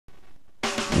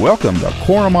Welcome to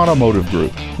Korum Automotive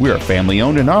Group. We are family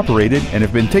owned and operated and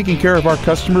have been taking care of our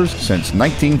customers since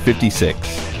 1956.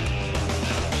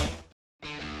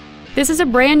 This is a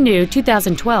brand new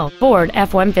 2012 Ford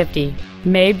F-150,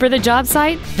 made for the job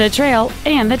site, the trail,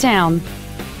 and the town.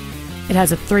 It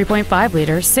has a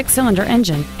 3.5-liter six-cylinder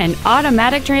engine, an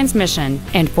automatic transmission,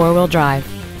 and four-wheel drive.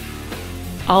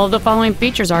 All of the following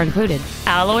features are included: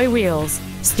 alloy wheels,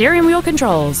 steering wheel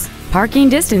controls, parking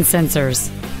distance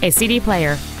sensors, a CD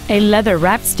player, a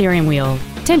leather-wrapped steering wheel,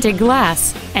 tinted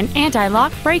glass, an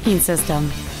anti-lock braking system,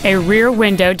 a rear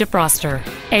window defroster,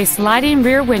 a sliding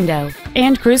rear window,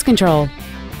 and cruise control.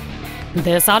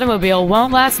 This automobile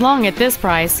won't last long at this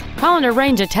price. Call and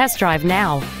arrange a test drive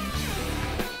now.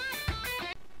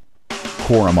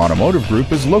 Korum Automotive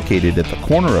Group is located at the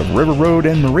corner of River Road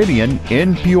and Meridian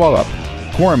in Puyallup.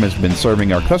 Korum has been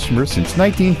serving our customers since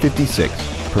 1956,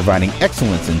 providing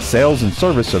excellence in sales and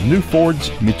service of new Fords,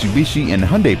 Mitsubishi, and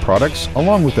Hyundai products,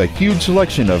 along with a huge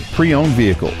selection of pre-owned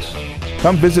vehicles.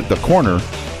 Come visit the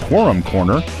Korum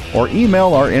Corner, or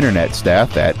email our internet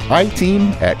staff at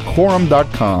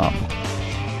iteam@korum.com.